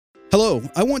Hello,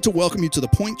 I want to welcome you to the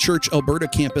Point Church Alberta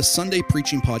Campus Sunday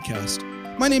Preaching Podcast.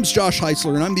 My name's Josh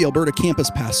Heisler, and I'm the Alberta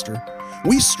Campus Pastor.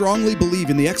 We strongly believe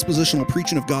in the expositional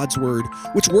preaching of God's Word,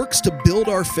 which works to build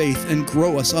our faith and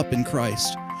grow us up in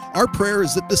Christ. Our prayer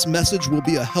is that this message will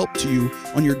be a help to you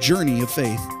on your journey of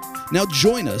faith. Now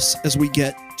join us as we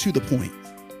get to the point.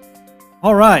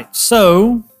 All right,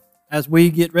 so as we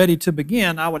get ready to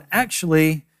begin, I would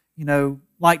actually,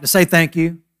 like to say thank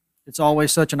you. It's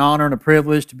always such an honor and a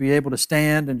privilege to be able to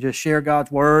stand and just share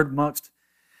God's Word amongst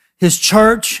His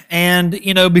church. And,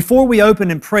 before we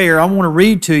open in prayer, I want to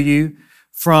read to you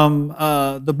from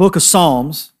the book of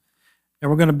Psalms. And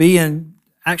we're going to be in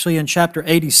chapter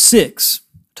 86.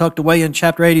 Tucked away in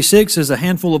chapter 86 is a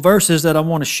handful of verses that I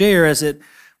want to share as it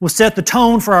will set the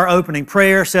tone for our opening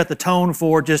prayer, set the tone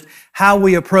for just how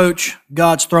we approach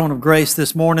God's throne of grace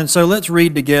this morning. So let's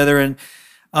read together. And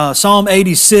Psalm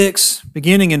 86,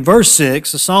 beginning in verse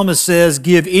 6, the psalmist says,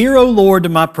 "Give ear, O Lord, to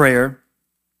my prayer,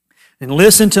 and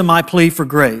listen to my plea for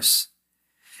grace.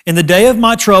 In the day of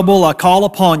my trouble I call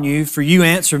upon you, for you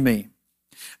answer me.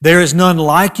 There is none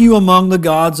like you among the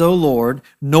gods, O Lord,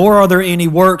 nor are there any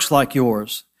works like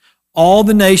yours. All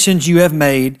the nations you have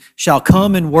made shall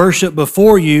come and worship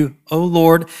before you, O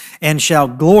Lord, and shall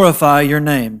glorify your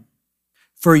name.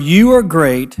 For you are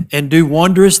great and do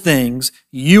wondrous things.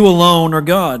 You alone are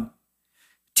God.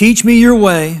 Teach me your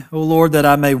way, O Lord, that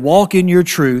I may walk in your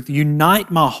truth. Unite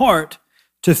my heart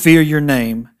to fear your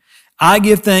name. I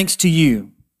give thanks to you,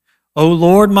 O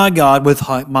Lord my God, with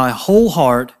my whole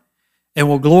heart, and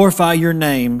will glorify your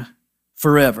name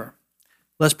forever."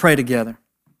 Let's pray together.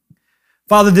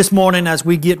 Father, this morning as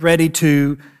we get ready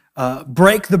to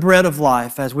break the bread of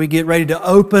life, as we get ready to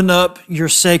open up your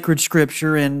sacred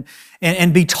scripture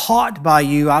and be taught by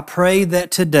you, I pray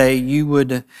that today you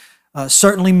would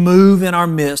certainly move in our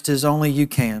midst as only you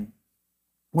can.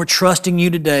 We're trusting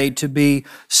you today to be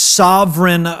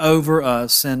sovereign over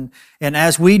us. And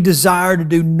as we desire to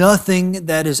do nothing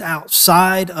that is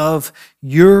outside of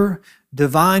your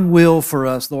divine will for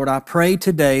us, Lord, I pray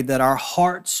today that our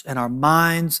hearts and our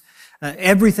minds,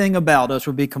 everything about us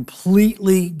would be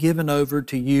completely given over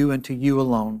to you and to you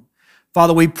alone.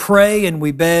 Father, we pray and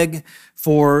we beg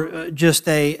for just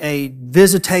a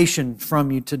visitation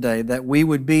from you today, that we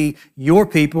would be your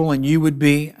people and you would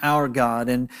be our God.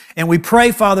 And we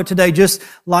pray, Father, today, just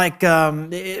like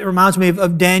it reminds me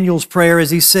of Daniel's prayer as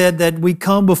he said that we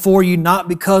come before you not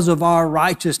because of our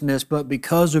righteousness, but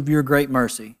because of your great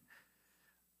mercy.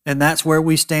 And that's where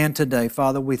we stand today.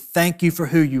 Father, we thank you for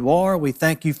who you are. We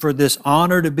thank you for this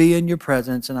honor to be in your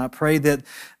presence. And I pray that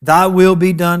thy will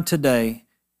be done today.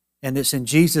 And it's in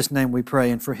Jesus' name we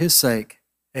pray, and for his sake,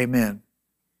 amen.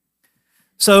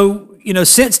 So,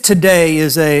 since today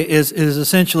is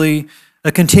essentially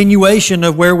a continuation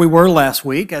of where we were last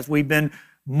week, as we've been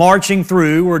marching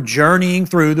through or journeying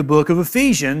through the book of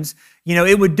Ephesians,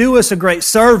 it would do us a great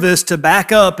service to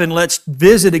back up and let's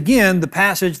visit again the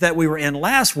passage that we were in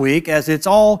last week, as it's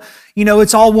all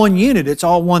one unit, it's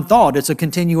all one thought, it's a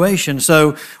continuation.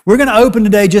 So we're going to open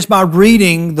today just by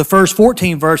reading the first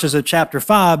 14 verses of chapter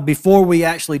 5 before we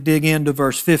actually dig into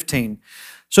verse 15.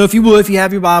 So if you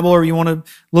have your Bible or you want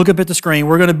to look up at the screen,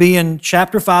 we're going to be in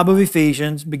chapter 5 of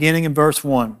Ephesians, beginning in verse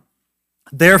 1.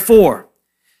 "Therefore,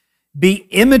 be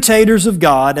imitators of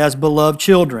God as beloved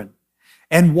children,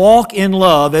 and walk in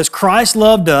love as Christ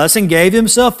loved us and gave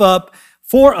himself up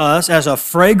for us as a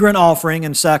fragrant offering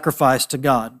and sacrifice to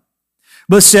God.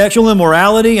 But sexual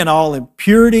immorality and all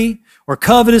impurity or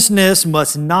covetousness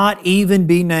must not even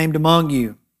be named among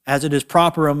you, as it is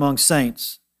proper among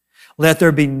saints. Let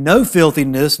there be no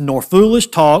filthiness, nor foolish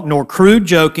talk, nor crude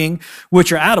joking,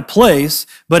 which are out of place,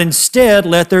 but instead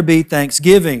let there be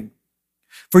thanksgiving.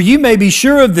 For you may be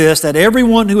sure of this, that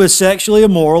everyone who is sexually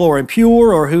immoral or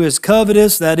impure or who is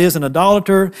covetous, that is, an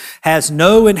idolater, has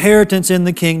no inheritance in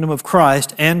the kingdom of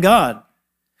Christ and God.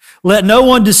 Let no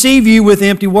one deceive you with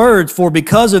empty words, for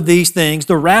because of these things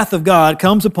the wrath of God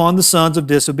comes upon the sons of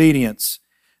disobedience.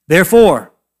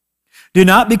 Therefore, do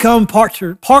not become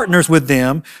partners with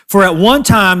them, for at one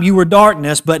time you were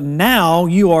darkness, but now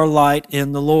you are light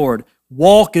in the Lord.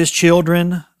 Walk as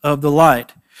children of the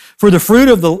light. For the fruit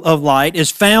of light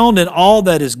is found in all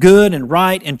that is good and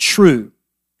right and true.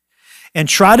 And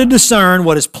try to discern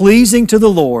what is pleasing to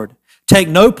the Lord. Take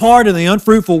no part in the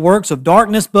unfruitful works of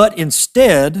darkness, but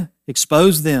instead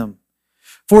expose them.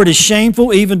 For it is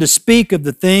shameful even to speak of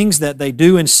the things that they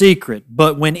do in secret.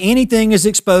 But when anything is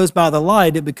exposed by the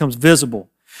light, it becomes visible.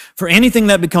 For anything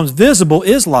that becomes visible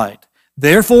is light.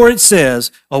 Therefore it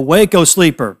says, Awake, O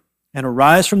sleeper, and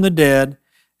arise from the dead,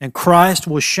 and Christ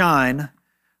will shine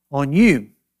on you."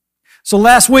 So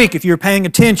last week, if you're paying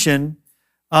attention,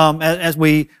 as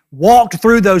we walked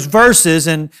through those verses.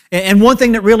 And one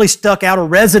thing that really stuck out or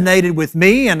resonated with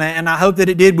me, and I hope that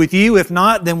it did with you. If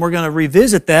not, then we're going to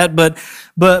revisit that.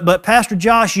 But Pastor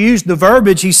Josh used the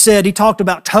verbiage. He talked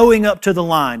about towing up to the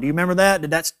line. Do you remember that?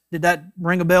 Did that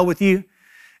ring a bell with you?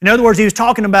 In other words, he was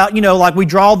talking about, like we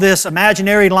draw this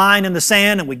imaginary line in the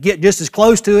sand and we get just as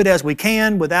close to it as we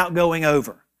can without going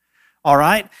over. All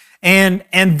right? And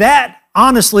that,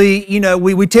 honestly,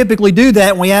 we typically do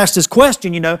that when we ask this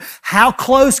question, how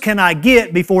close can I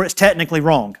get before it's technically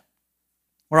wrong?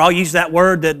 Or I'll use that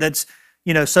word that's,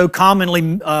 so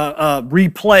commonly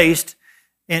replaced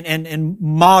in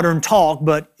modern talk,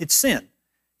 but it's sin.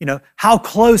 How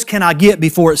close can I get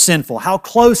before it's sinful? How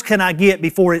close can I get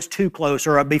before it's too close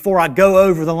or before I go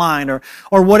over the line or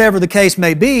whatever the case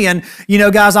may be? And,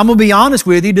 guys, I'm going to be honest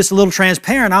with you, just a little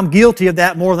transparent. I'm guilty of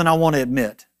that more than I want to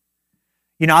admit.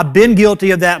 I've been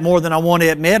guilty of that more than I want to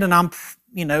admit, and I'm,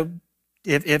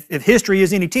 if history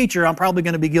is any teacher, I'm probably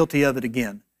going to be guilty of it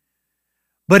again.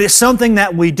 But it's something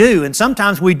that we do, and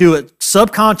sometimes we do it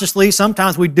subconsciously,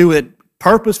 sometimes we do it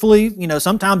purposefully,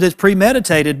 sometimes it's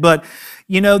premeditated, but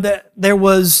that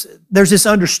there's this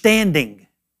understanding,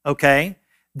 okay,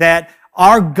 that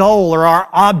our goal or our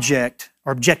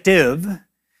objective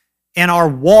in our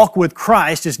walk with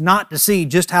Christ is not to see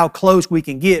just how close we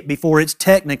can get before it's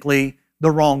technically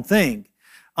the wrong thing.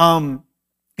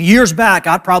 Years back,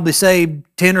 I'd probably say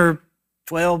 10 or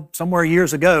 12, somewhere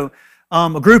years ago,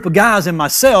 a group of guys and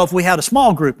myself, we had a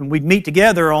small group, and we'd meet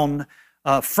together on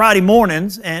Friday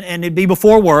mornings, and it'd be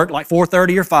before work, like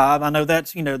 4:30 or 5. I know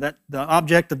that's, that the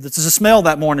object of this is a smell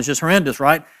that morning is just horrendous,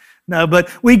 right? No,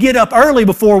 but we get up early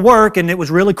before work, and it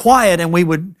was really quiet, and we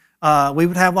would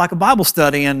have like a Bible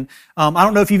study. And I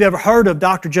don't know if you've ever heard of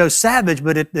Dr. Joe Savage,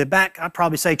 but at the back, I'd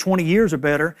probably say 20 years or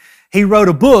better, he wrote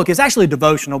a book. It's actually a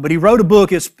devotional, but he wrote a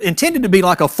book. It's intended to be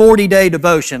like a 40-day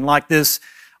devotion, like this,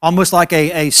 almost like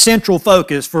a central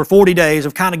focus for 40 days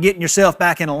of kind of getting yourself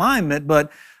back in alignment.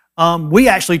 But we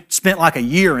actually spent like a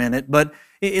year in it, but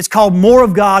it's called More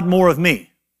of God, More of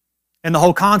Me. And the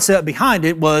whole concept behind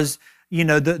it was,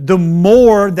 the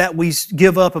more that we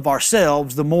give up of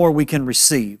ourselves, the more we can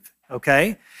receive,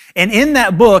 okay? And in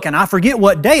that book, and I forget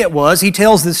what day it was, he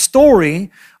tells this story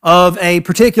of a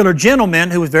particular gentleman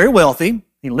who was very wealthy.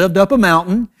 He lived up a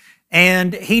mountain,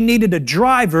 and he needed a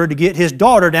driver to get his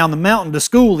daughter down the mountain to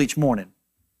school each morning.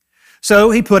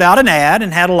 So he put out an ad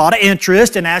and had a lot of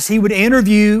interest, and as he would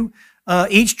interview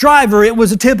each driver, it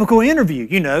was a typical interview.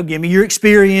 Give me your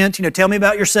experience, tell me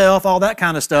about yourself, all that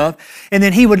kind of stuff. And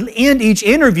then he would end each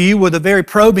interview with a very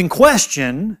probing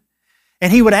question,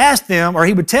 and he would ask them, or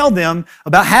he would tell them,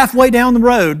 about halfway down the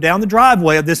road, down the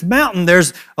driveway of this mountain,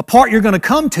 there's a part you're going to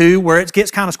come to where it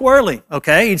gets kind of squirrely,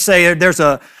 okay? He'd say there's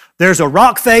a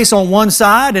rock face on one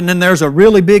side, and then there's a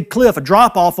really big cliff, a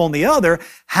drop-off on the other.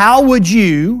 How would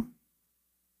you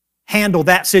handle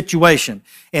that situation?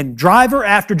 And driver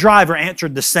after driver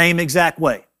answered the same exact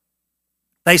way.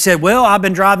 They said, well, I've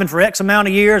been driving for X amount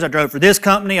of years. I drove for this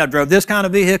company. I drove this kind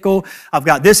of vehicle. I've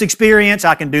got this experience.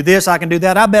 I can do this. I can do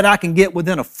that. I bet I can get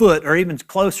within a foot or even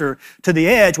closer to the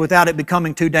edge without it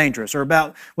becoming too dangerous, or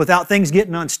without things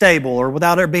getting unstable, or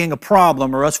without there being a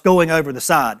problem or us going over the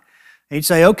side. And he'd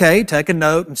say, okay, take a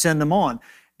note and send them on.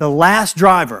 The last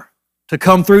driver to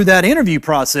come through that interview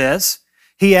process,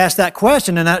 he asked that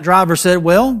question, and that driver said,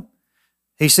 well,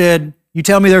 he said, you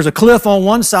tell me there's a cliff on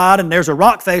one side and there's a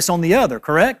rock face on the other,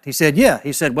 correct? He said, yeah.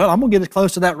 He said, well, I'm going to get as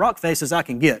close to that rock face as I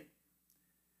can get.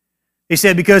 He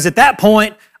said, because at that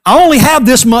point, I only have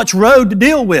this much road to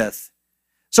deal with.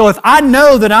 So if I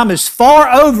know that I'm as far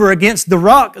over against the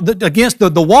rock, against the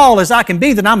wall as I can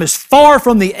be, then I'm as far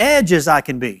from the edge as I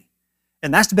can be.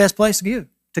 And that's the best place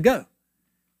to go.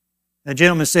 The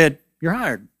gentleman said, you're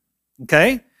hired.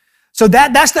 Okay? So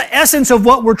that's the essence of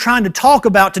what we're trying to talk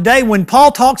about today. When Paul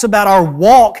talks about our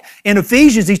walk in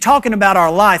Ephesians, he's talking about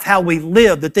our life, how we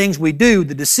live, the things we do,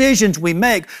 the decisions we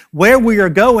make, where we are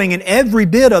going, and every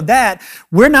bit of that.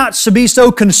 We're not to be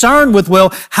so concerned with,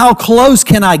 well, how close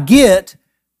can I get?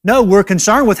 No, we're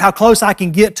concerned with how close I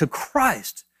can get to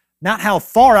Christ, not how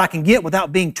far I can get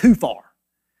without being too far.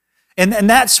 And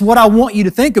that's what I want you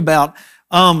to think about.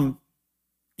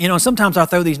 Sometimes I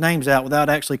throw these names out without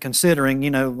actually considering,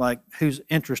 like whose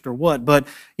interest or what. But,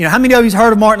 how many of you have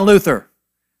heard of Martin Luther?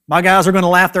 My guys are going to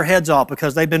laugh their heads off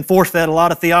because they've been force-fed a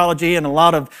lot of theology and a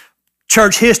lot of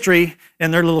church history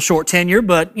in their little short tenure,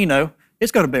 but,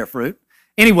 it's going to bear fruit.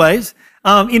 Anyways,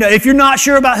 if you're not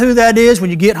sure about who that is,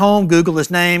 when you get home, Google his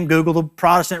name, Google the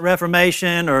Protestant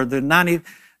Reformation or the 90th.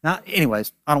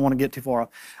 Anyways, I don't want to get too far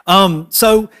off.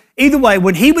 So either way,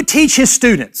 when he would teach his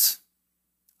students,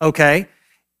 okay,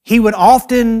 he would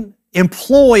often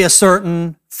employ a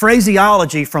certain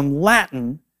phraseology from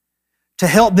Latin to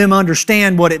help them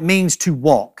understand what it means to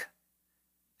walk.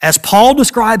 As Paul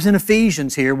describes in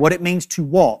Ephesians here, what it means to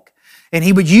walk. And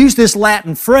he would use this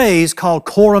Latin phrase called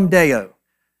Coram Deo. I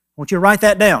want you to write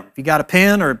that down. If you got a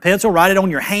pen or a pencil, write it on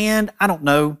your hand. I don't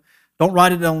know. Don't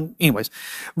write it on, anyways.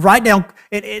 Write down,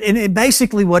 and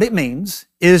basically what it means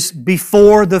is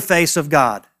before the face of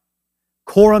God.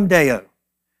 Coram Deo.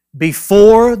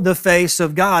 Before the face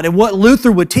of God. And what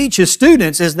Luther would teach his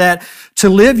students is that to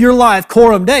live your life,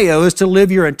 Coram Deo, is to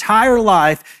live your entire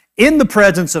life in the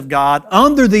presence of God,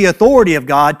 under the authority of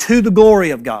God, to the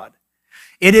glory of God.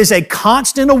 It is a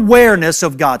constant awareness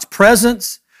of God's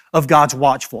presence, of God's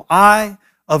watchful eye,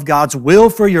 of God's will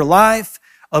for your life,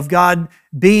 of God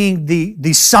being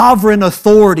the sovereign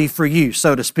authority for you,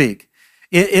 so to speak.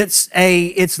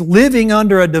 It's living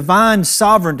under a divine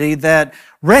sovereignty that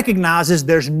recognizes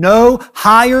there's no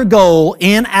higher goal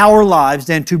in our lives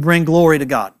than to bring glory to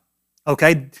God.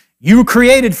 Okay? You were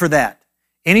created for that.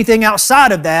 Anything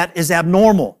outside of that is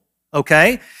abnormal.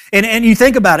 Okay? And you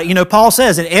think about it, you know, Paul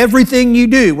says that everything you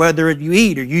do, whether you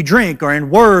eat or you drink or in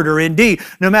word or in deed,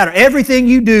 no matter, everything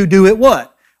you do, do it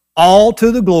what? All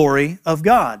to the glory of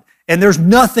God. And there's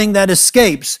nothing that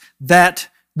escapes that,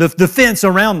 the fence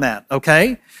around that,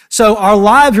 okay? So our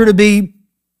lives are to be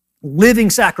living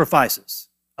sacrifices,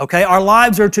 okay? Our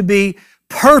lives are to be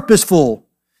purposeful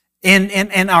in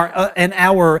our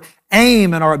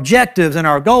aim and our objectives and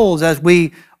our goals as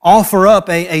we offer up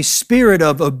a spirit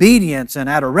of obedience and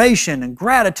adoration and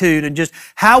gratitude, and just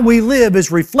how we live is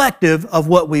reflective of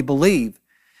what we believe.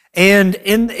 And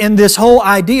in this whole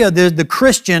idea, the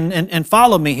Christian, and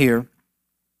follow me here,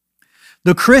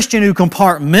 the Christian who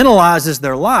compartmentalizes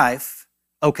their life,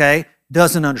 okay,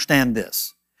 doesn't understand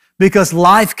this. Because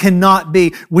life cannot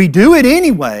be, we do it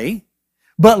anyway,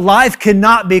 but life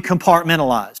cannot be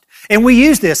compartmentalized. And we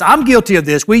use this, I'm guilty of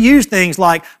this, we use things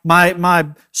like my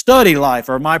study life,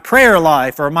 or my prayer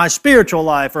life, or my spiritual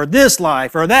life, or this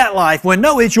life, or that life, when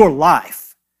no, it's your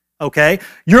life. Okay?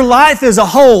 Your life as a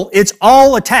whole, it's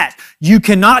all attached. You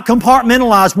cannot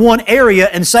compartmentalize one area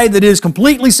and say that it is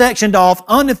completely sectioned off,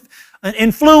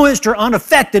 influenced or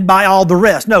unaffected by all the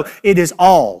rest. No, it is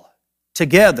all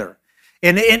together.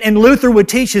 And Luther would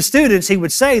teach his students, he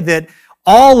would say that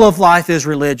all of life is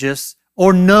religious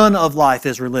or none of life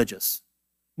is religious.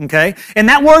 Okay? And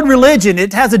that word religion,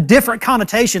 it has a different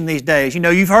connotation these days. You know,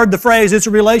 you've heard the phrase, it's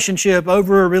a relationship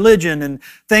over a religion and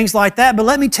things like that. But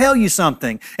let me tell you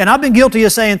something. And I've been guilty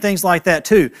of saying things like that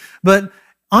too. But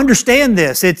understand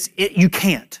this, you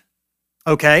can't.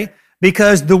 Okay?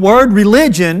 Because the word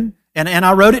religion, and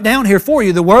I wrote it down here for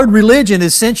you, the word religion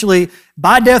essentially,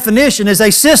 by definition, is a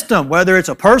system. Whether it's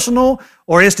a personal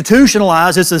or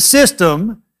institutionalized, it's a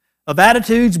system of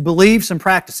attitudes, beliefs, and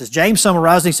practices. James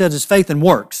summarized, he says, it's faith and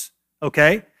works.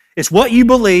 Okay? It's what you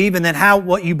believe, and then how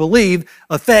what you believe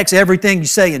affects everything you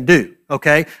say and do.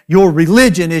 Okay? Your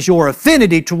religion is your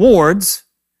affinity towards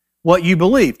what you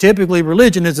believe. Typically,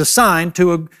 religion is assigned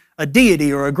to a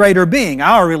deity or a greater being,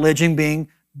 our religion being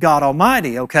God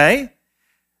Almighty. Okay?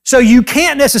 So you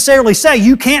can't necessarily say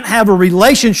you can't have a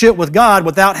relationship with God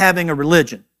without having a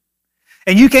religion.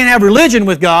 And you can't have religion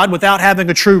with God without having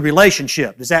a true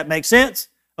relationship. Does that make sense?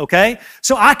 Okay?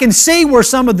 So I can see where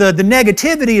some of the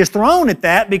negativity is thrown at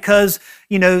that, because,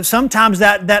 you know, sometimes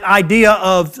that idea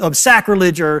of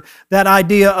sacrilege, or that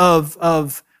idea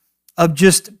of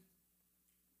just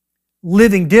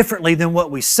living differently than what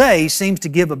we say, seems to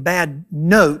give a bad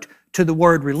note to the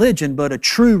word religion. But a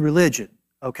true religion,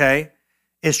 okay,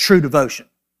 is true devotion,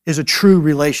 is a true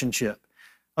relationship.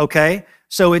 Okay?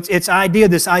 So it's this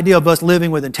idea of us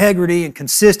living with integrity and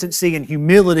consistency and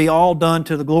humility, all done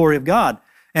to the glory of God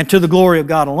and to the glory of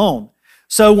God alone.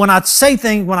 So when I say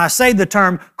the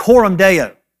term Coram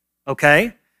Deo,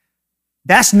 okay,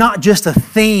 that's not just a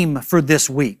theme for this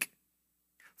week.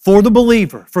 For the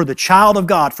believer, for the child of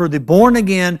God, for the born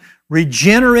again,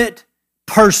 regenerate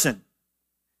person,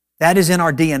 that is in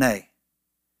our DNA.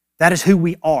 That is who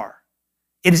we are.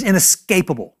 It is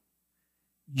inescapable.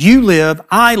 You live,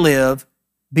 I live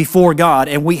before God,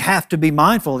 and we have to be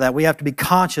mindful of that. We have to be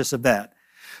conscious of that.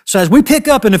 So as we pick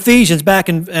up in Ephesians, back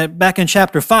in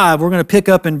chapter 5, we're going to pick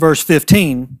up in verse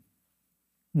 15.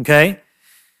 Okay?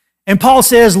 And Paul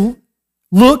says,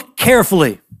 look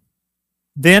carefully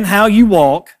then how you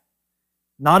walk,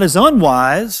 not as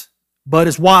unwise, but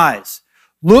as wise.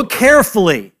 Look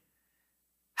carefully.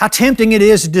 How tempting it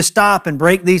is to just stop and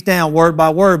break these down word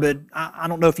by word, but I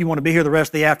don't know if you want to be here the rest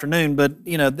of the afternoon, but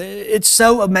you know, it's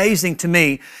so amazing to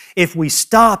me if we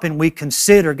stop and we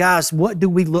consider, guys, what do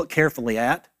we look carefully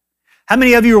at? How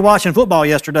many of you were watching football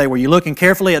yesterday? Were you looking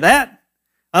carefully at that?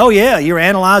 Oh yeah, you're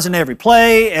analyzing every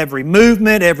play, every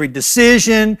movement, every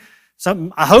decision.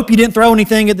 I hope you didn't throw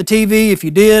anything at the TV. If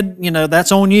you did,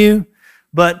 that's on you.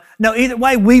 But no, either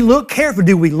way, we look careful.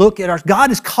 Do we look at our...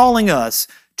 God is calling us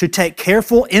to take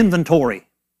careful inventory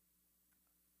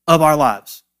of our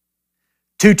lives.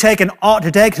 To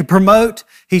promote.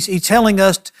 He's telling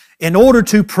us in order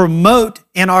to promote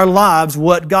in our lives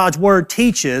what God's Word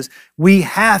teaches, we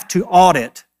have to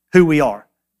audit who we are.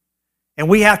 And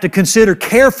we have to consider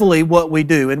carefully what we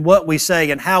do and what we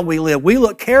say and how we live. We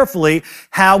look carefully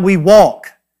how we walk.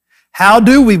 How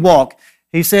do we walk?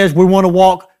 He says we want to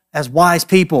walk as wise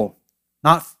people,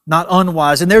 not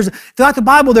unwise. And throughout the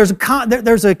Bible,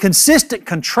 there's a consistent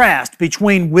contrast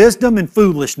between wisdom and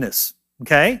foolishness.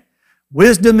 Okay?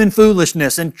 Wisdom and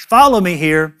foolishness. And follow me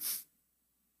here.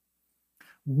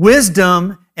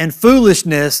 Wisdom and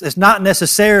foolishness is not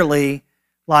necessarily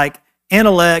like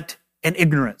intellect and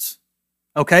ignorance.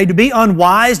 Okay? To be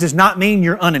unwise does not mean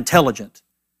you're unintelligent.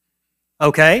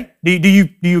 Okay? Do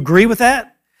you agree with that?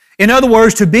 In other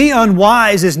words, to be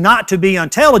unwise is not to be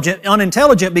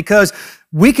unintelligent, because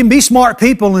we can be smart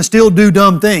people and still do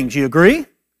dumb things. You agree?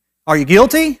 Are you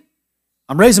guilty?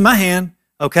 I'm raising my hand.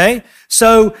 Okay?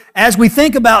 So as we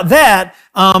think about that,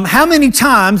 how many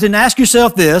times, and ask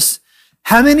yourself this,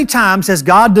 how many times has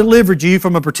God delivered you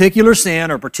from a particular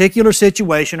sin or a particular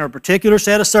situation or a particular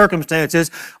set of circumstances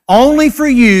only for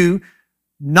you,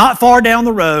 not far down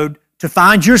the road, to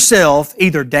find yourself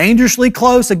either dangerously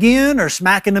close again or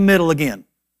smack in the middle again?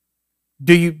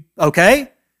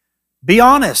 Okay? Be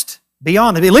honest. Be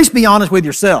honest. At least be honest with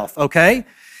yourself, okay?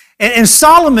 And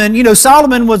Solomon,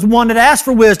 Solomon was one that asked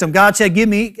for wisdom. God said,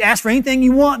 ask for anything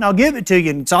you want and I'll give it to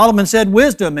you. And Solomon said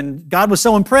wisdom, and God was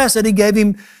so impressed that He gave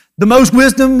him the most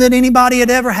wisdom that anybody had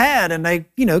ever had. And they,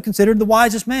 considered the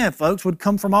wisest man. Folks would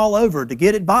come from all over to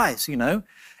get advice,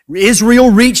 Israel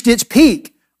reached its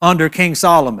peak under King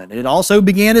Solomon. It also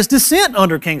began its descent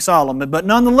under King Solomon. But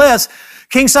nonetheless,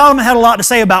 King Solomon had a lot to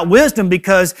say about wisdom,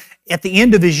 because at the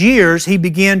end of his years,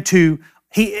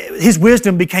 his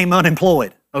wisdom became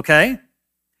unemployed, okay?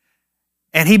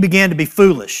 And he began to be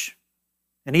foolish.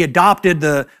 And he adopted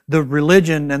the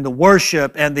religion and the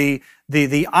worship and the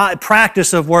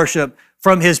practice of worship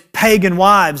from his pagan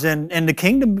wives, and the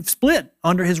kingdom split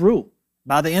under his rule.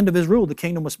 By the end of his rule, the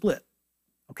kingdom was split.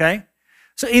 Okay?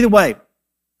 So either way,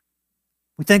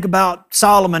 we think about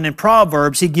Solomon in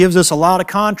Proverbs, he gives us a lot of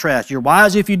contrast. You're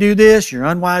wise if you do this, you're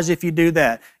unwise if you do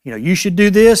that. You should do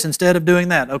this instead of doing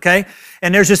that, okay?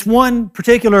 And there's just one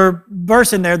particular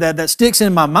verse in there that sticks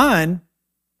in my mind,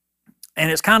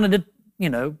 and it's kind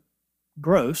of,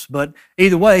 gross, but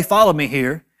either way, follow me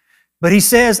here. But he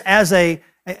says,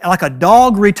 like a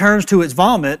dog returns to its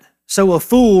vomit, so a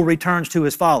fool returns to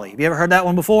his folly. Have you ever heard that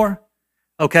one before?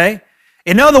 Okay?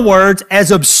 In other words,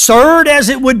 as absurd as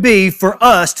it would be for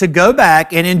us to go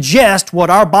back and ingest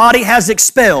what our body has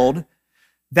expelled,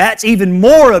 that's even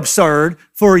more absurd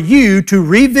for you to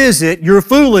revisit your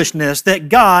foolishness that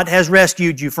God has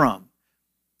rescued you from.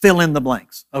 Fill in the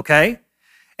blanks, okay?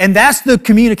 And that's the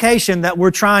communication that we're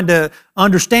trying to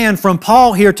understand from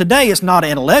Paul here today. It's not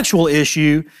an intellectual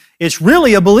issue. It's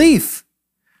really a belief.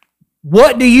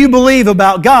 What do you believe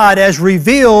about God as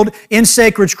revealed in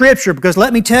sacred Scripture? Because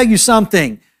let me tell you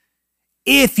something.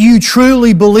 If you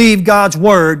truly believe God's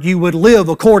Word, you would live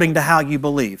according to how you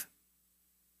believe.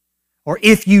 Or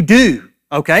if you do,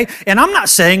 okay? And I'm not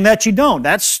saying that you don't.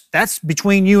 That's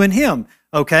between you and Him,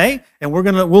 okay? And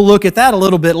we'll look at that a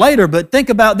little bit later, but think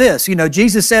about this.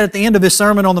 Jesus said at the end of His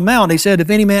Sermon on the Mount, He said, if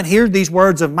any man hears these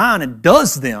words of mine and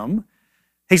does them,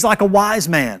 he's like a wise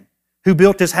man who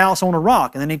built his house on a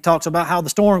rock. And then He talks about how the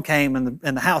storm came and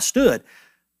the house stood.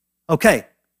 Okay,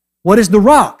 what is the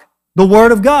rock? The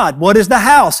Word of God. What is the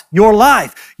house? Your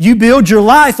life. You build your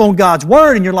life on God's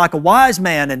Word and you're like a wise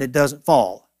man and it doesn't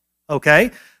fall.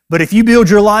 Okay? But if you build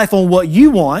your life on what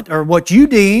you want or what you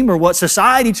deem or what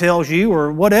society tells you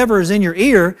or whatever is in your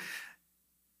ear,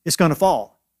 it's going to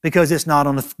fall because it's not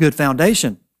on a good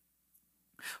foundation.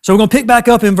 So we're going to pick back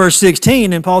up in verse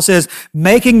 16, and Paul says,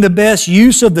 making the best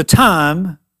use of the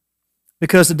time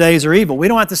because the days are evil. We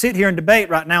don't have to sit here and debate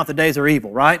right now if the days are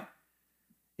evil, right?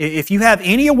 If you have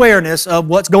any awareness of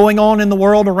what's going on in the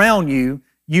world around you,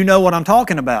 you know what I'm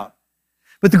talking about.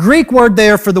 But the Greek word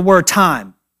there for the word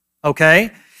time,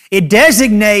 okay, it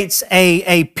designates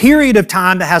a period of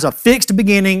time that has a fixed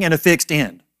beginning and a fixed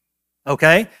end,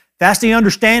 okay? That's the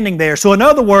understanding there. So in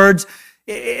other words,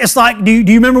 it's like, do you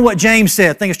remember what James said?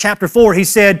 I think it's chapter 4. He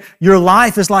said, your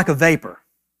life is like a vapor.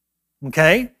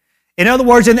 Okay? In other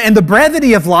words, and the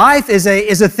brevity of life is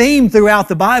a theme throughout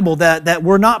the Bible that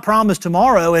we're not promised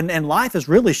tomorrow, and life is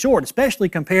really short, especially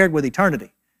compared with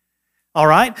eternity. All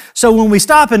right? So when we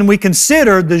stop and we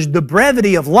consider the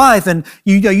brevity of life, and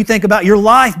you think about your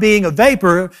life being a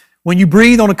vapor, when you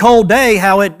breathe on a cold day,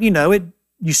 how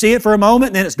you see it for a moment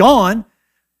and then it's gone.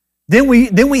 Then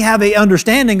we have an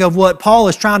understanding of what Paul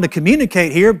is trying to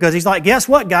communicate here, because he's like, guess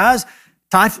what, guys?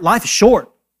 Life is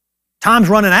short. Time's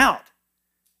running out.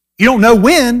 You don't know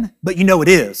when, but you know it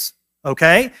is.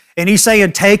 Okay? And he's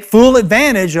saying, take full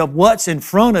advantage of what's in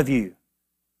front of you.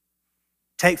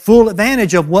 Take full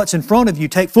advantage of what's in front of you.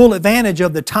 Take full advantage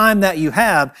of the time that you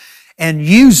have and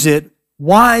use it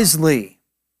wisely.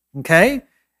 Okay?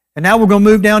 And now we're going to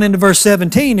move down into verse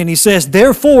 17, and he says,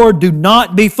 therefore, do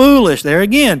not be foolish. There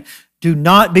again, do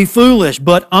not be foolish,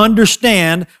 but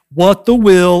understand what the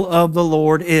will of the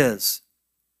Lord is.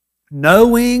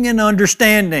 Knowing and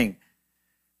understanding.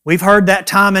 We've heard that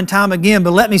time and time again,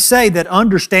 but let me say that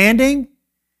understanding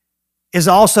is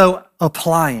also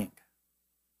applying.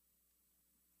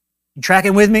 You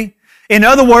tracking with me? In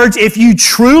other words, if you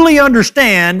truly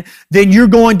understand, then you're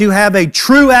going to have a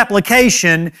true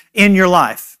application in your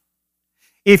life.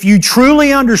 If you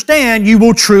truly understand, you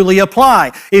will truly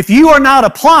apply. If you are not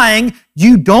applying,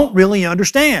 you don't really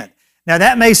understand. Now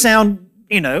that may sound,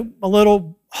 a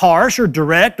little harsh or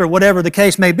direct or whatever the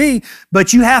case may be,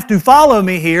 but you have to follow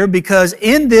me here, because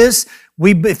in this,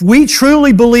 if we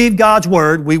truly believe God's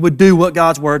Word, we would do what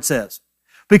God's Word says.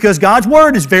 Because God's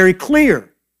Word is very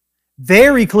clear.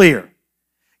 Very clear.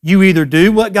 You either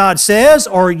do what God says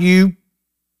or you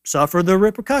suffer the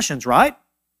repercussions, right?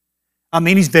 I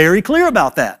mean, He's very clear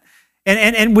about that.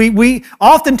 And we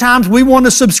oftentimes we want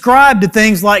to subscribe to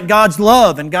things like God's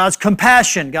love and God's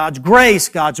compassion, God's grace,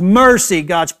 God's mercy,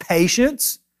 God's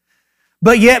patience.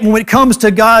 But yet when it comes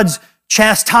to God's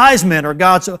chastisement or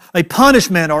God's a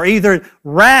punishment or either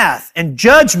wrath and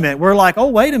judgment, we're like, oh,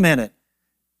 wait a minute.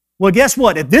 Well, guess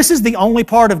what? If this is the only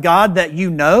part of God that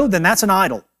you know, then that's an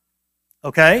idol.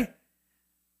 Okay?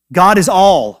 God is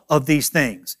all of these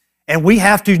things. And we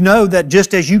have to know that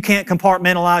just as you can't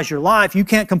compartmentalize your life, you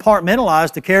can't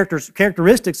compartmentalize the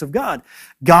characteristics of God.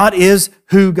 God is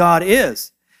who God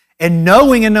is. And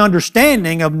knowing and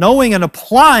understanding of knowing and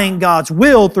applying God's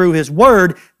will through His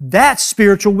Word, that's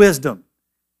spiritual wisdom.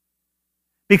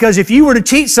 Because if you were to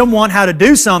teach someone how to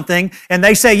do something and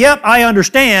they say, yep, I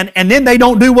understand, and then they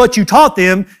don't do what you taught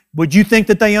them, would you think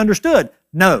that they understood?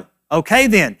 No. Okay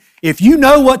then. If you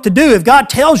know what to do, if God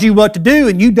tells you what to do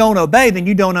and you don't obey, then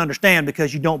you don't understand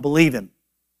because you don't believe Him.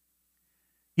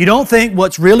 You don't think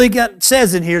what's really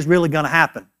says in here is really going to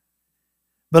happen.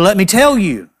 But let me tell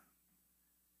you,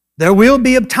 there will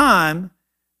be a time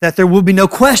that there will be no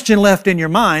question left in your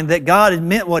mind that God had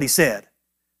meant what He said.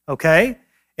 Okay?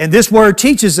 And this Word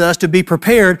teaches us to be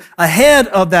prepared ahead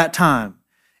of that time.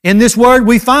 In this Word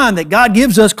we find that God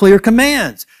gives us clear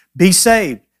commands. Be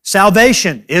saved.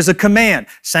 Salvation is a command.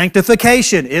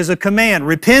 Sanctification is a command.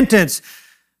 Repentance,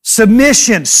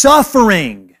 submission,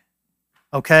 suffering.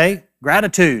 Okay?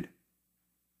 Gratitude.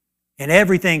 In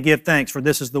everything give thanks, for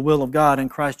this is the will of God in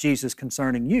Christ Jesus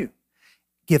concerning you.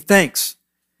 Give thanks.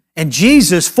 And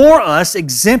Jesus, for us,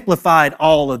 exemplified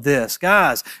all of this.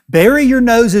 Guys, bury your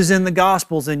noses in the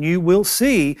Gospels and you will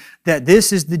see that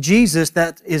this is the Jesus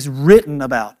that is written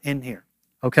about in here.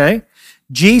 Okay?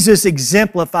 Jesus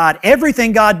exemplified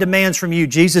everything God demands from you.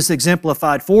 Jesus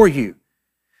exemplified for you.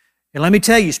 And let me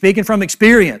tell you, speaking from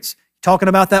experience, talking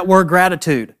about that word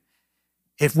gratitude,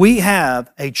 if we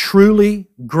have a truly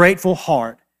grateful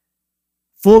heart,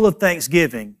 full of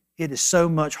thanksgiving, it is so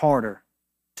much harder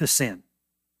to sin.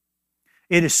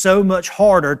 It is so much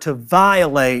harder to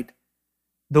violate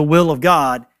the will of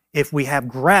God if we have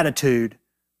gratitude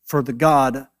for the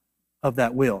God of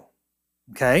that will.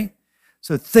 Okay?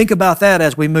 So think about that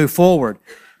as we move forward.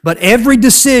 But every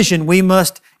decision we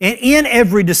must, and in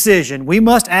every decision, we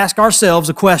must ask ourselves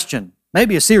a question,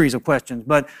 maybe a series of questions,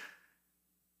 but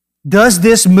does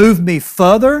this move me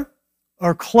further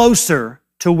or closer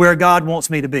to where God wants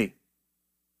me to be?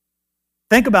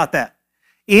 Think about that.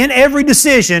 In every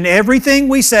decision, everything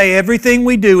we say, everything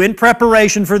we do in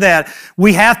preparation for that,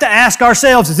 we have to ask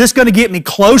ourselves, is this going to get me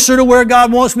closer to where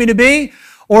God wants me to be?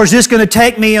 Or is this going to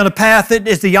take me on a path that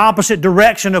is the opposite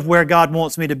direction of where God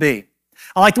wants me to be?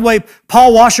 I like the way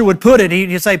Paul Washer would put it.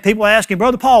 He'd say, people ask him,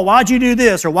 Brother Paul, why'd you do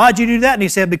this? Or why'd you do that? And he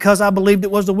said, because I believed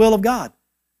it was the will of God.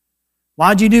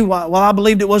 Why'd you do? Well, I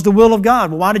believed it was the will of God.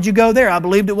 Well, why did you go there? I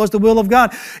believed it was the will of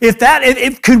God.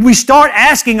 Could we start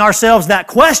asking ourselves that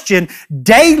question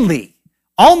daily,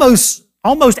 almost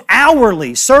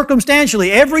hourly,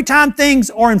 circumstantially, every time things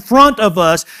are in front of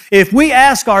us, if we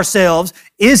ask ourselves,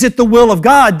 is it the will of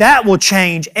God? That will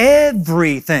change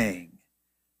everything.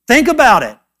 Think about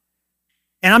it.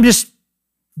 And I'm just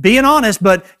being honest,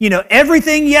 but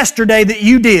everything yesterday that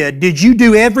you did you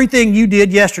do everything you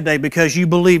did yesterday because you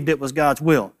believed it was God's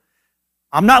will?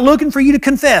 I'm not looking for you to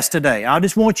confess today. I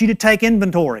just want you to take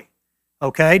inventory.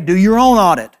 Okay? Do your own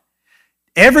audit.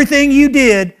 Everything you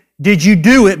did you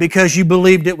do it because you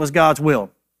believed it was God's will?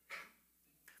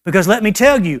 Because let me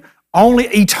tell you, only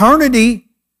eternity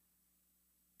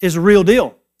is a real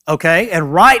deal. Okay?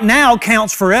 And right now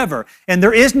counts forever. And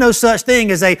there is no such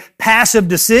thing as a passive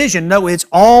decision. No, it's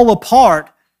all a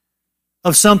part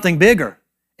of something bigger.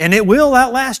 And it will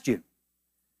outlast you.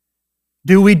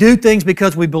 Do we do things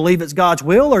because we believe it's God's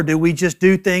will, or do we just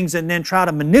do things and then try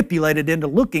to manipulate it into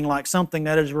looking like something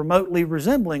that is remotely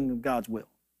resembling God's will?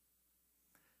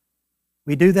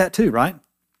 We do that too, right?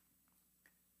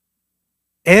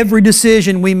 Every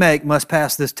decision we make must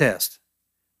pass this test.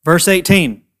 Verse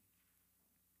 18.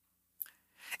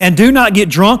 And do not get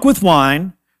drunk with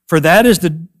wine, for that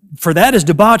is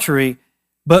debauchery,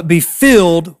 but be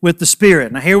filled with the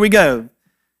Spirit. Now here we go.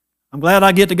 I'm glad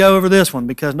I get to go over this one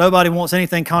because nobody wants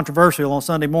anything controversial on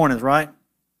Sunday mornings, right?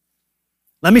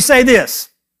 Let me say this.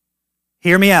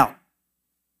 Hear me out.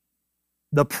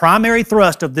 The primary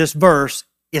thrust of this verse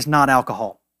is not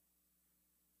alcohol.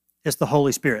 It's the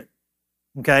Holy Spirit.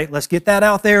 Okay? Let's get that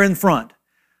out there in front.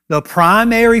 The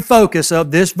primary focus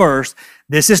of this verse,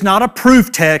 this is not a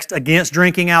proof text against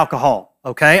drinking alcohol.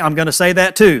 Okay? I'm going to say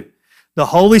that too. The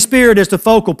Holy Spirit is the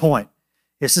focal point.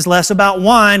 This is less about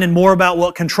wine and more about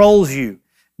what controls you.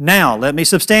 Now, let me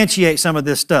substantiate some of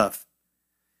this stuff.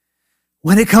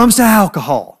 When it comes to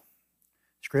alcohol,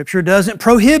 Scripture doesn't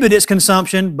prohibit its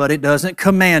consumption, but it doesn't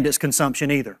command its consumption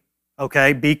either.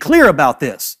 Okay? Be clear about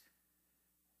this.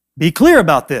 Be clear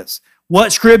about this.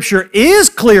 What Scripture is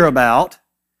clear about,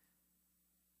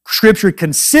 Scripture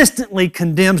consistently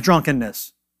condemns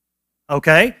drunkenness.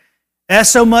 Okay? As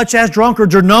so much as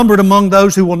drunkards are numbered among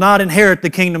those who will not inherit the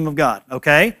kingdom of God.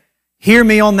 Okay? Hear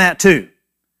me on that too.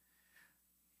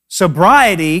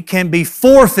 Sobriety can be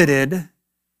forfeited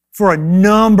for a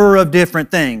number of different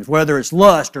things, whether it's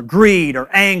lust or greed or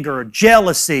anger or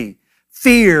jealousy,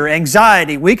 fear,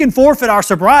 anxiety. We can forfeit our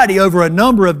sobriety over a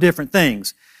number of different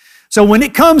things. So when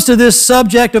it comes to this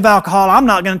subject of alcohol, I'm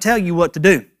not going to tell you what to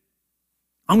do.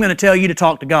 I'm going to tell you to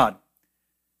talk to God.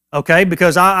 Okay?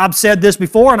 Because I've said this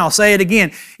before and I'll say it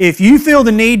again. If you feel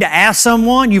the need to ask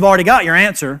someone, you've already got your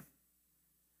answer.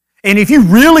 And if you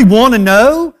really want to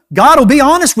know, God will be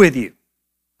honest with you.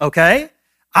 Okay?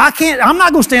 I'm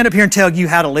not going to stand up here and tell you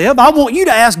how to live. I want you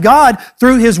to ask God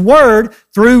through His Word,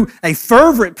 through a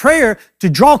fervent prayer, to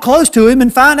draw close to Him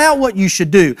and find out what you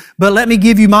should do. But let me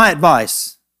give you my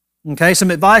advice. Okay?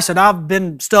 Some advice that I've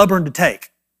been stubborn to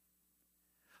take.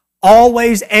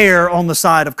 Always err on the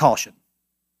side of caution.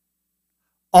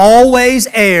 Always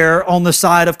err on the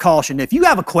side of caution. If you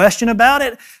have a question about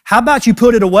it, how about you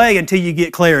put it away until you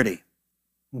get clarity?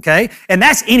 Okay? And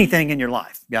that's anything in your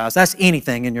life, guys. That's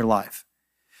anything in your life.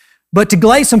 But to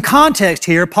lay some context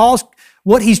here,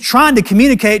 what he's trying to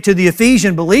communicate to the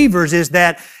Ephesian believers is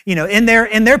that, in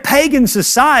their pagan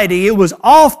society, it was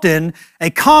often a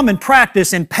common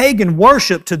practice in pagan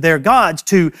worship to their gods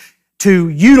to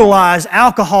utilize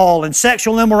alcohol and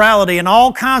sexual immorality and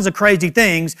all kinds of crazy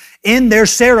things in their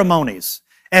ceremonies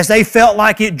as they felt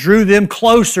like it drew them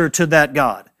closer to that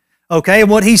God. Okay, and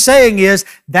what he's saying is,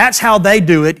 that's how they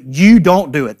do it, you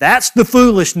don't do it. That's the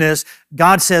foolishness.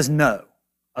 God says no.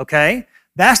 Okay?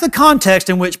 That's the context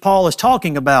in which Paul is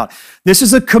talking about. This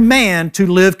is a command to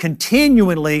live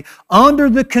continually under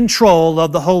the control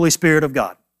of the Holy Spirit of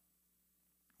God.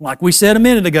 Like we said a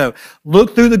minute ago,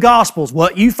 look through the Gospels.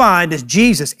 What you find is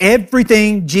Jesus,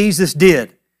 everything Jesus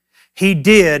did, He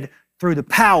did through the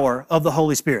power of the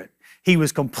Holy Spirit. He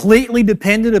was completely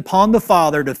dependent upon the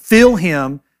Father to fill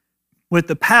Him with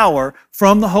the power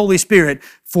from the Holy Spirit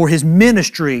for His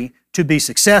ministry to be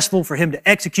successful, for Him to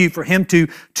execute, for Him to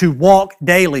walk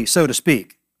daily, so to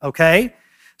speak. Okay?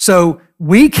 So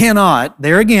we cannot,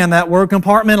 there again, that word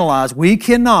compartmentalize, we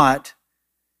cannot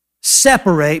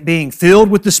separate being filled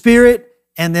with the Spirit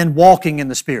and then walking in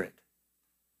the Spirit.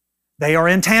 They are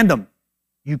in tandem.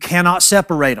 You cannot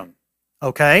separate them.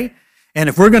 Okay? And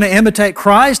if we're going to imitate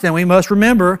Christ, then we must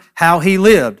remember how He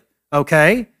lived.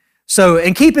 Okay? So,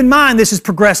 and keep in mind, this is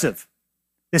progressive.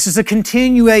 This is a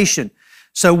continuation.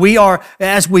 So we are,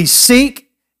 as we seek,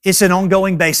 it's an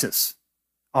ongoing basis.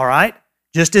 All right?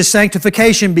 Just as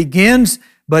sanctification begins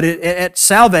at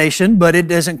salvation, but it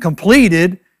isn't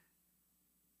completed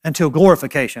until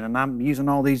glorification. And I'm using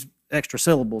all these extra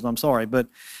syllables, I'm sorry. But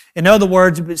in other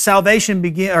words, salvation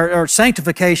or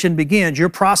sanctification begins. Your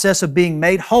process of being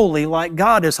made holy like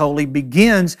God is holy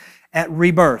begins at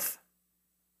rebirth.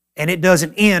 And it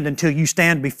doesn't end until you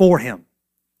stand before Him.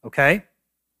 okay,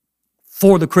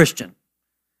 for the Christian.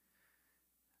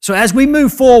 So as we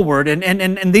move forward,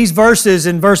 and these verses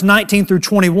in verse 19 through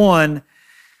 21,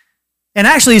 and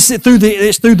actually it's through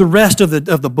the rest of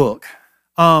the book,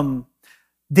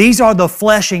 these are the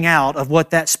fleshing out of what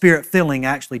that Spirit filling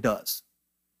actually does.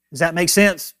 Does that make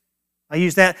sense? I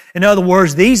use that. In other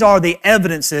words, these are the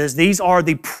evidences, these are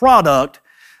the product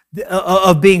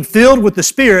of being filled with the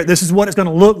Spirit. This is what it's going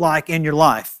to look like in your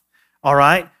life. All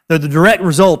right? They're the direct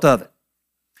result of it.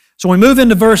 So we move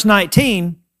into verse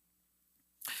 19.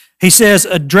 He says,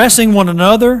 addressing one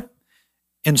another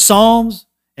in psalms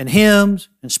and hymns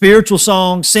and spiritual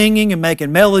songs, singing and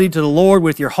making melody to the Lord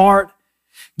with your heart,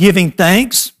 giving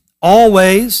thanks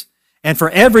always and for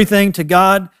everything to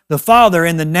God the Father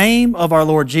in the name of our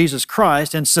Lord Jesus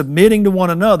Christ, and submitting to one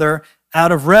another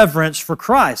out of reverence for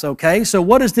Christ. Okay, so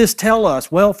what does this tell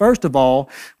us? Well, first of all,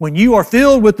 when you are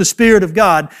filled with the Spirit of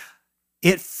God,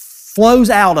 it flows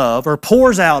out of, or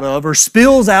pours out of, or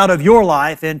spills out of your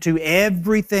life into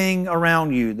everything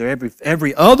around you,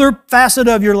 every other facet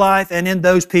of your life, and in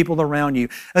those people around you,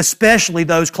 especially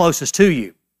those closest to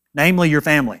you, namely your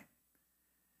family.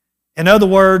 In other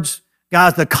words,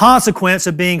 guys, the consequence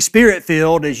of being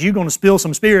Spirit-filled is you're going to spill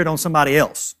some Spirit on somebody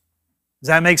else. Does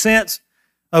that make sense?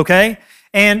 Okay?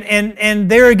 And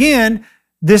there again,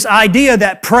 this idea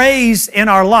that praise in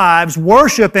our lives,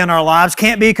 worship in our lives,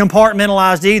 can't be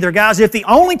compartmentalized either. Guys, if the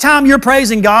only time you're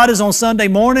praising God is on Sunday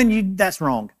morning, that's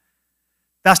wrong.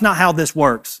 That's not how this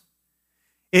works.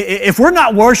 If we're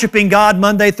not worshiping God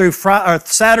Monday through Friday, or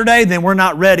Saturday, then we're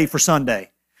not ready for Sunday.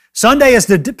 Sunday is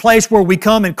the place where we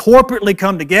come and corporately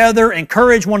come together,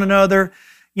 encourage one another,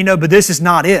 but this is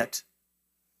not it.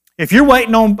 If you're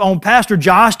waiting on Pastor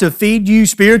Josh to feed you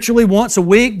spiritually once a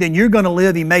week, then you're going to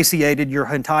live emaciated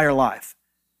your entire life.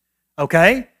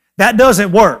 Okay? That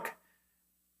doesn't work.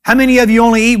 How many of you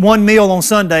only eat one meal on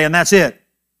Sunday and that's it?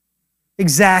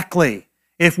 Exactly.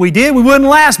 If we did, we wouldn't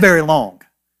last very long.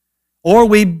 Or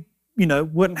we,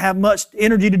 wouldn't have much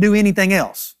energy to do anything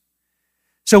else.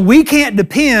 So we can't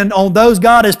depend on those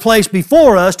God has placed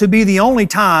before us to be the only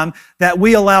time that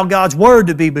we allow God's Word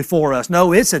to be before us.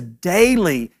 No, it's a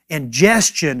daily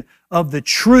ingestion of the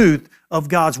truth of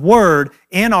God's Word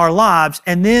in our lives,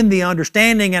 and then the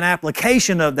understanding and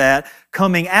application of that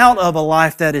coming out of a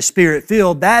life that is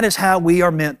Spirit-filled. That is how we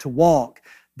are meant to walk.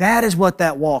 That is what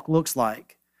that walk looks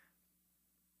like.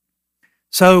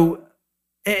 So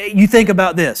you think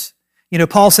about this.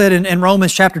 Paul said in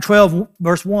Romans chapter 12,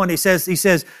 verse 1, he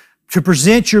says, to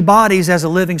present your bodies as a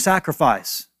living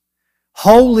sacrifice,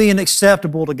 holy and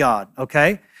acceptable to God,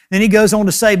 okay? Then he goes on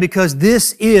to say, because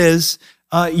this is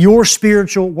your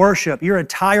spiritual worship. Your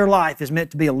entire life is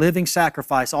meant to be a living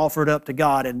sacrifice offered up to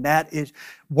God, and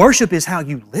worship is how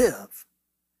you live.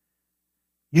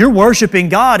 You're worshiping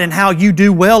God in how you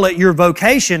do well at your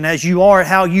vocation as you are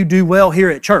how you do well here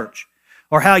at church,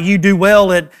 or how you do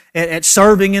well at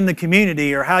serving in the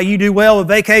community, or how you do well at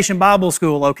Vacation Bible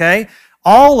School, okay?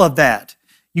 All of that.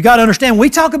 You got to understand, when we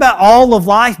talk about all of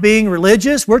life being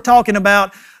religious, we're talking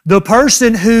about the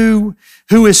person who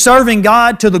is serving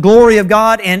God to the glory of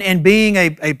God and being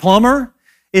a plumber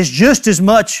is just as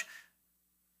much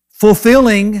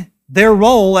fulfilling their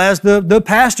role as the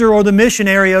pastor or the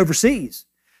missionary overseas.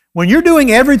 When you're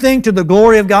doing everything to the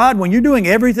glory of God, when you're doing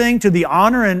everything to the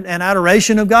honor and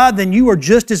adoration of God, then you are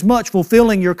just as much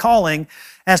fulfilling your calling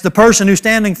as the person who's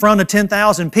standing in front of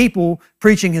 10,000 people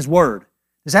preaching His Word.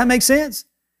 Does that make sense?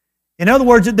 In other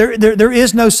words, there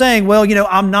is no saying, well,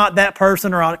 I'm not that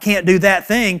person or I can't do that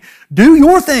thing. Do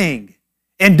your thing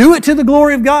and do it to the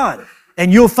glory of God.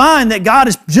 And you'll find that God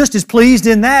is just as pleased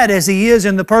in that as He is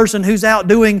in the person who's out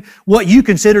doing what you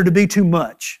consider to be too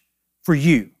much for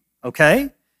you.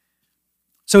 Okay?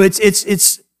 So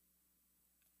it's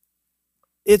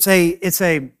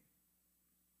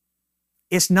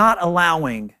not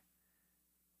allowing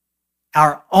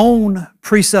our own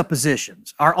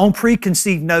presuppositions, our own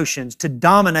preconceived notions to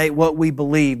dominate what we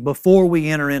believe before we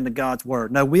enter into God's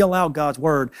Word. No, we allow God's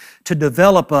Word to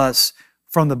develop us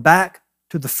from the back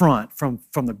to the front, from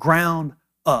the ground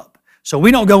up. So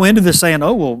we don't go into this saying,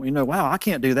 oh, well, wow, I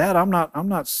can't do that. I'm not,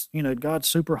 God's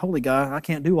super holy guy. I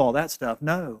can't do all that stuff.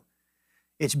 No.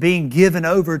 It's being given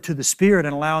over to the Spirit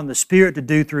and allowing the Spirit to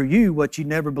do through you what you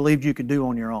never believed you could do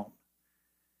on your own.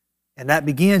 And that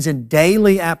begins in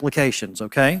daily applications,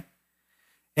 okay?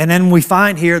 And then we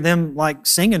find here them like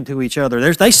singing to each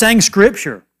other. They sang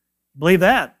Scripture. Believe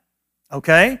that,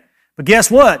 okay? But guess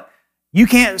what? You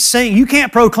can't sing, you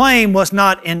can't proclaim what's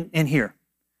not in here.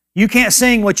 You can't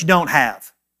sing what you don't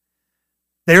have.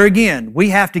 There again, we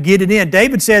have to get it in.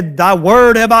 David said, thy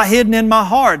word have I hidden in my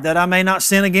heart that I may not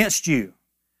sin against you.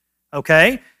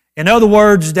 Okay? In other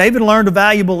words, David learned a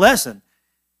valuable lesson.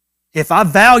 If I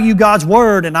value God's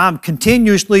Word and I'm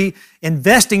continuously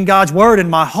investing God's Word in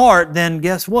my heart, then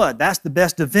guess what? That's the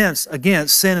best defense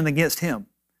against sinning against Him.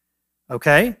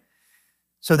 Okay?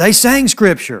 So they sang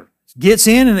Scripture. It gets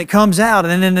in and it comes out.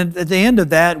 And then at the end of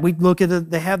that, we look at it,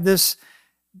 they have this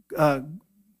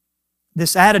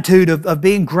attitude of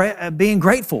being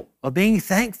grateful, of being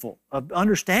thankful, of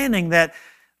understanding that,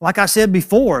 like I said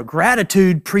before,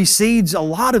 gratitude precedes a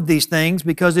lot of these things,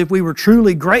 because if we were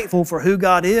truly grateful for who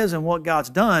God is and what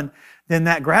God's done, then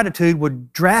that gratitude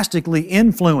would drastically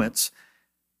influence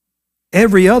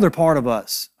every other part of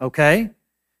us, okay?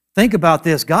 Think about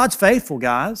this. God's faithful,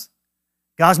 guys.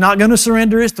 God's not going to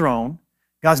surrender His throne.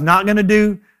 God's not going to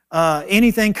do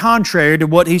anything contrary to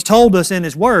what He's told us in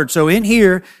His Word. So in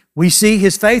here, we see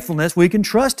His faithfulness. We can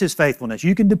trust His faithfulness.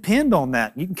 You can depend on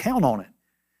that. You can count on it.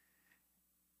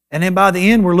 And then by the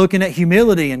end, we're looking at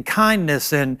humility and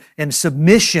kindness and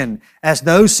submission as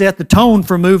those set the tone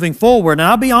for moving forward. And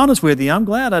I'll be honest with you, I'm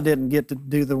glad I didn't get to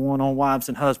do the one on wives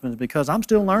and husbands, because I'm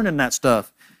still learning that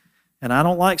stuff. And I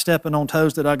don't like stepping on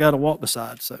toes that I got to walk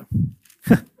beside. So,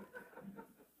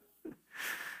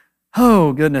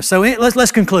 oh goodness. So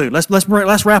let's conclude.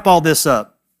 Let's wrap all this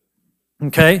up.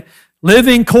 Okay,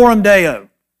 living coram Deo,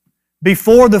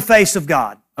 before the face of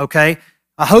God. Okay.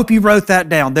 I hope you wrote that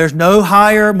down. There's no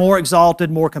higher, more exalted,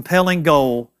 more compelling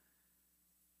goal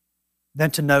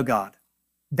than to know God.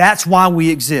 That's why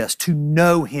we exist, to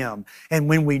know Him. And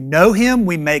when we know Him,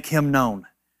 we make Him known.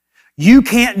 You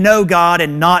can't know God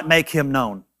and not make Him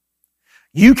known.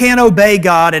 You can't obey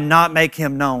God and not make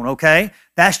Him known, okay?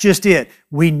 That's just it.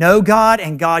 We know God,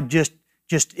 and God just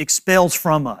expels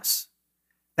from us.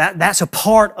 That's a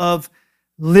part of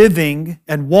living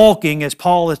and walking as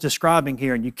Paul is describing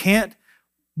here. And you can't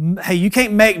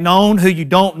make known who you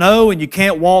don't know, and you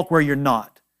can't walk where you're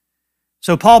not.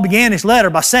 So Paul began his letter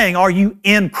by saying, are you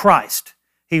in Christ?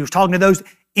 He was talking to those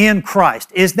in Christ.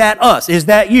 Is that us? Is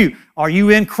that you? Are you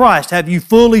in Christ? Have you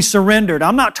fully surrendered?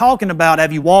 I'm not talking about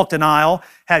have you walked an aisle,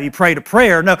 have you prayed a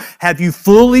prayer. No, have you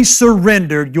fully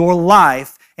surrendered your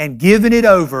life and given it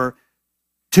over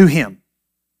to Him?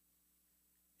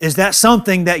 Is that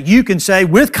something that you can say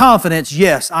with confidence,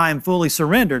 yes, I am fully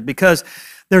surrendered? Because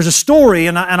there's a story,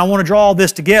 and I want to draw all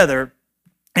this together.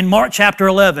 In Mark chapter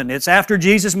 11, it's after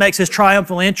Jesus makes His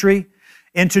triumphal entry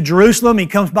into Jerusalem. He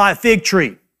comes by a fig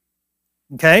tree.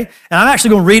 Okay? And I'm actually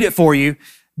going to read it for you,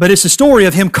 but it's the story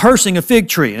of Him cursing a fig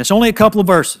tree, and it's only a couple of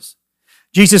verses.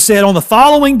 Jesus said, on the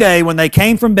following day when they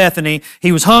came from Bethany,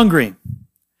 He was hungry.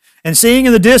 And seeing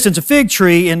in the distance a fig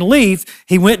tree in leaf,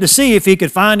 He went to see if He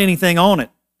could find anything on it.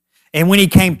 And when He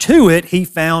came to it, He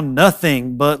found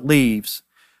nothing but leaves.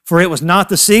 For it was not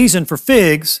the season for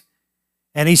figs.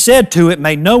 And He said to it,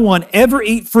 may no one ever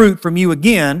eat fruit from you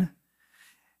again.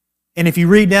 And if you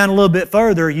read down a little bit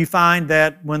further, you find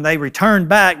that when they returned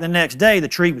back the next day, the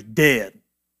tree was dead.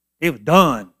 It was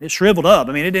done. It shriveled up.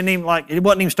 I mean, it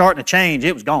wasn't even starting to change.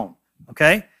 It was gone.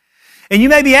 Okay? And you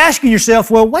may be asking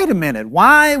yourself, well, wait a minute.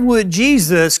 Why would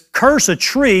Jesus curse a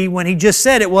tree when He just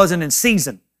said it wasn't in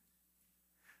season?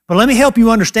 But let me help you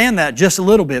understand that just a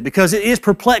little bit, because it is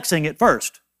perplexing at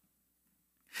first.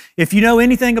 If you know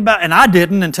anything about, and I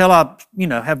didn't until I,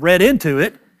 have read into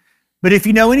it, but if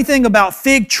you know anything about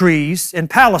fig trees in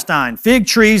Palestine, fig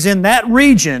trees in that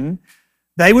region,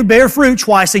 they would bear fruit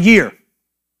twice a year.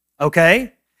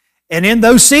 Okay? And in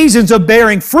those seasons of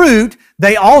bearing fruit,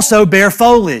 they also bear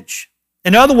foliage.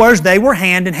 In other words, they were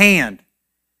hand in hand.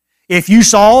 If you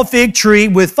saw a fig tree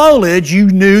with foliage, you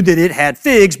knew that it had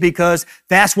figs, because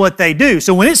that's what they do.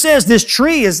 So when it says this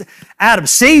tree is out of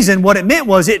season, what it meant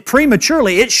was it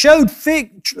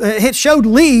showed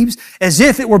leaves as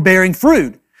if it were bearing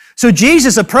fruit. So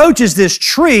Jesus approaches this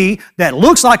tree that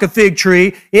looks like a fig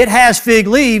tree. It has fig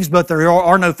leaves, but there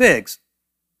are no figs.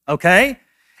 Okay?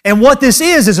 And what this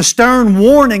is a stern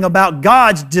warning about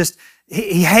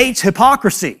He hates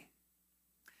hypocrisy.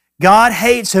 God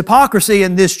hates hypocrisy,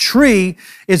 and this tree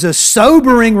is a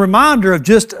sobering reminder of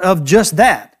just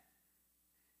that.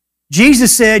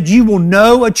 Jesus said, you will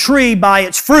know a tree by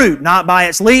its fruit, not by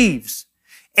its leaves.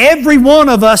 Every one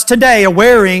of us today are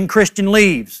wearing Christian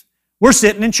leaves. We're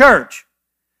sitting in church.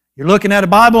 You're looking at a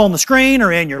Bible on the screen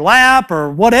or in your lap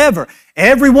or whatever.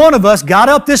 Every one of us got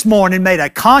up this morning, made a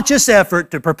conscious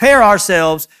effort to prepare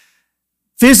ourselves,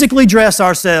 physically dress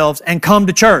ourselves, and come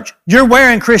to church. You're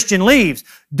wearing Christian leaves.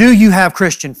 Do you have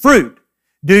Christian fruit?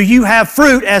 Do you have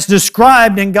fruit as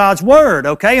described in God's Word?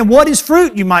 Okay, and what is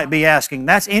fruit, you might be asking?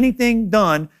 That's anything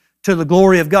done to the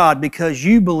glory of God because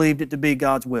you believed it to be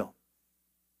God's will.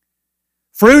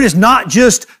 Fruit is not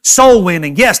just soul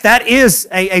winning. Yes, that is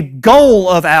a goal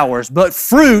of ours, but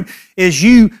fruit is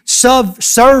you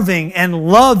serving and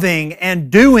loving and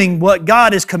doing what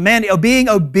God is commanding, being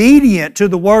obedient to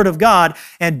the Word of God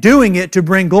and doing it to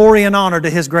bring glory and honor to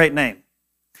His great name.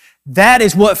 That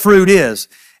is what fruit is.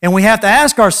 And we have to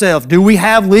ask ourselves, do we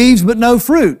have leaves but no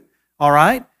fruit? All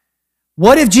right?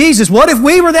 What if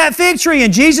we were that fig tree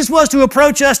and Jesus was to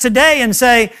approach us today and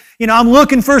say, I'm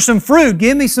looking for some fruit.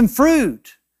 Give me some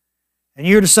fruit. And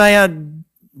you're to say, I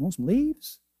want some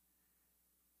leaves?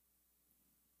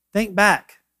 Think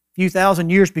back a few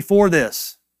thousand years before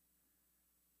this.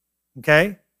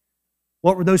 Okay?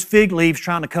 What were those fig leaves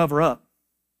trying to cover up?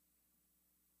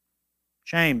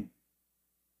 Shame.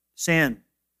 Sin.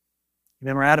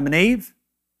 Remember Adam and Eve?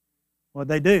 What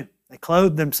did they do? They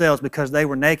clothed themselves because they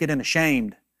were naked and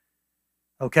ashamed.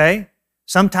 Okay?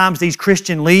 Sometimes these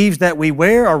Christian leaves that we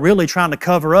wear are really trying to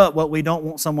cover up what we don't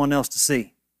want someone else to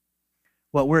see.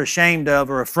 What we're ashamed of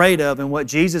or afraid of, and what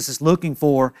Jesus is looking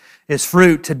for is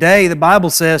fruit. Today, the Bible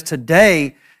says,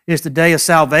 today is the day of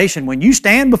salvation. When you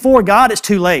stand before God, it's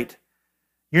too late.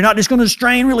 You're not just going to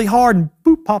strain really hard and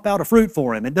boop, pop out a fruit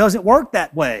for Him. It doesn't work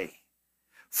that way.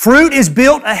 Fruit is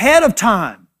built ahead of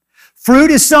time.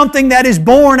 Fruit is something that is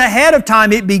born ahead of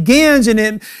time. It begins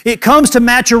and it comes to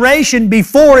maturation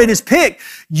before it is picked.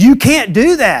 You can't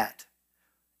do that.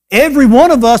 Every one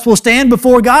of us will stand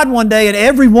before God one day, and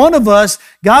every one of us,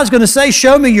 God's going to say,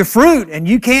 show me your fruit, and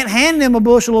you can't hand them a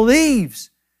bushel of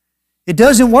leaves. It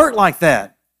doesn't work like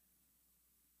that.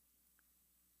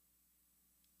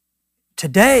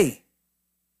 Today,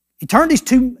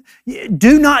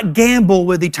 do not gamble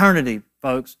with eternity,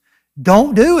 folks.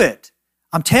 Don't do it.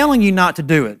 I'm telling you not to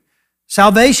do it.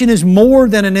 Salvation is more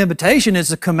than an invitation,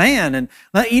 it's a command.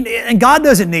 And God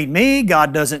doesn't need me,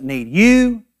 God doesn't need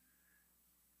you.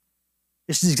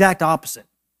 It's the exact opposite.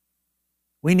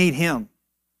 We need Him,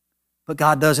 but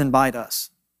God does invite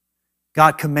us.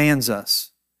 God commands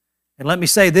us. And let me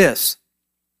say this,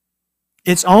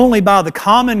 it's only by the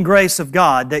common grace of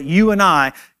God that you and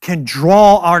I can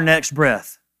draw our next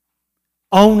breath.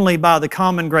 Only by the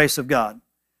common grace of God.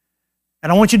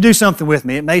 And I want you to do something with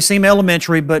me. It may seem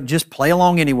elementary, but just play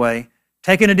along anyway.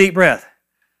 Take in a deep breath.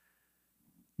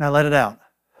 Now let it out.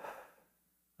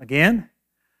 Again.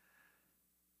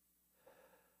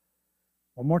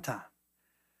 One more time.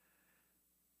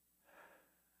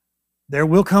 There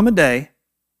will come a day,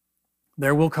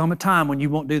 there will come a time when you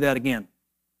won't do that again.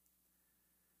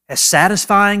 As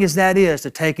satisfying as that is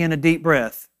to take in a deep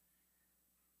breath,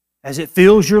 as it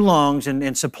fills your lungs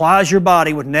and supplies your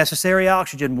body with necessary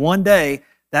oxygen, one day,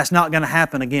 that's not going to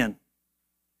happen again.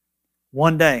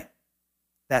 One day,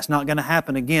 that's not going to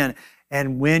happen again.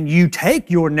 And when you take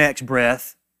your next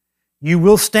breath, you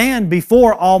will stand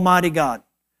before Almighty God.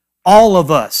 All of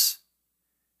us,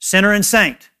 sinner and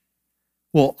saint,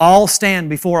 will all stand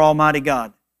before Almighty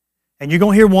God. And you're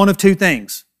going to hear one of two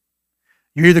things.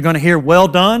 You're either going to hear, well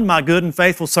done, my good and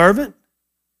faithful servant,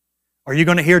 or you're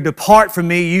going to hear, depart from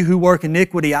me, you who work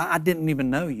iniquity. I didn't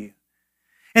even know you.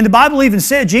 And the Bible even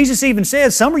said, Jesus even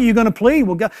said, some of you are going to plead,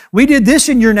 well, God, we did this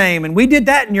in your name and we did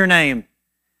that in your name.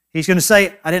 He's going to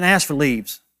say, I didn't ask for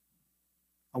leaves.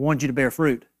 I wanted you to bear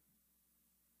fruit.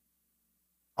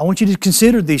 I want you to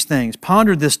consider these things,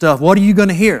 ponder this stuff. What are you going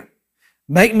to hear?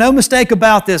 Make no mistake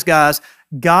about this, guys.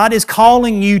 God is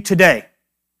calling you today.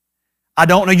 I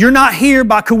don't know. You're not here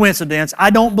by coincidence. I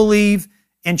don't believe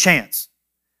in chance.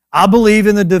 I believe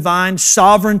in the divine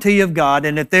sovereignty of God,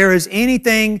 and if there is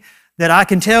anything that I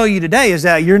can tell you today is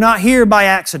that you're not here by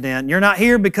accident. You're not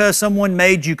here because someone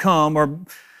made you come or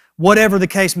whatever the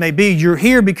case may be. You're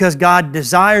here because God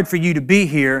desired for you to be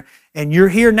here, and you're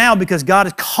here now because God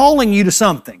is calling you to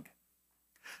something.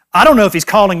 I don't know if He's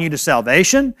calling you to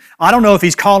salvation. I don't know if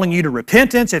He's calling you to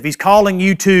repentance, if He's calling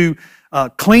you to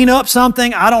clean up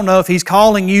something. I don't know if He's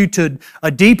calling you to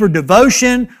a deeper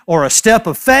devotion or a step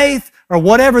of faith or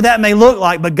whatever that may look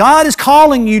like. But God is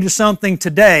calling you to something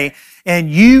today, and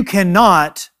you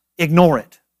cannot ignore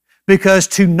it. Because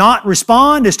to not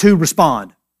respond is to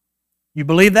respond. You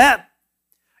believe that?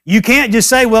 You can't just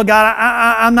say, well, God,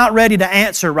 I'm not ready to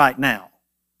answer right now.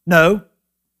 No,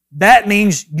 that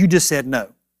means you just said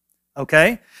no.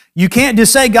 Okay? You can't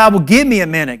just say, God, well, give me a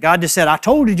minute. God just said, I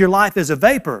told you your life is a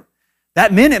vapor.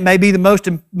 That minute may be the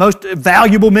most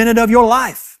valuable minute of your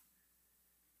life.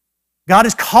 God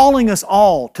is calling us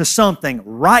all to something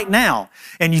right now.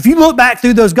 And if you look back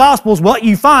through those Gospels, what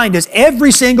you find is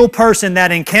every single person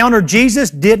that encountered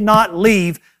Jesus did not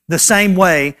leave the same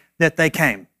way that they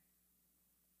came.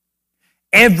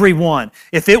 Everyone.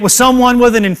 If it was someone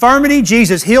with an infirmity,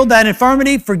 Jesus healed that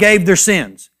infirmity, forgave their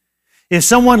sins. Is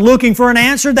someone looking for an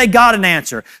answer? They got an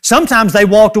answer. Sometimes they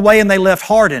walked away and they left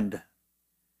hardened.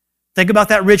 Think about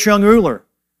that rich young ruler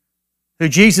who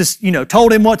Jesus,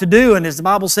 told him what to do, and as the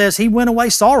Bible says, he went away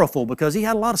sorrowful because he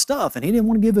had a lot of stuff and he didn't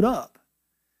want to give it up.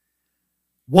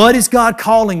 What is God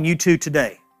calling you to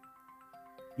today?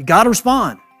 You got to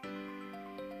respond.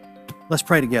 Let's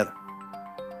pray together.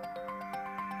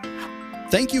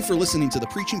 Thank you for listening to the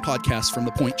preaching podcast from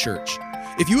The Point Church.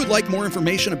 If you would like more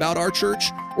information about our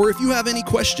church, or if you have any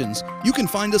questions, you can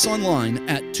find us online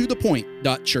at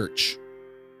tothepoint.church.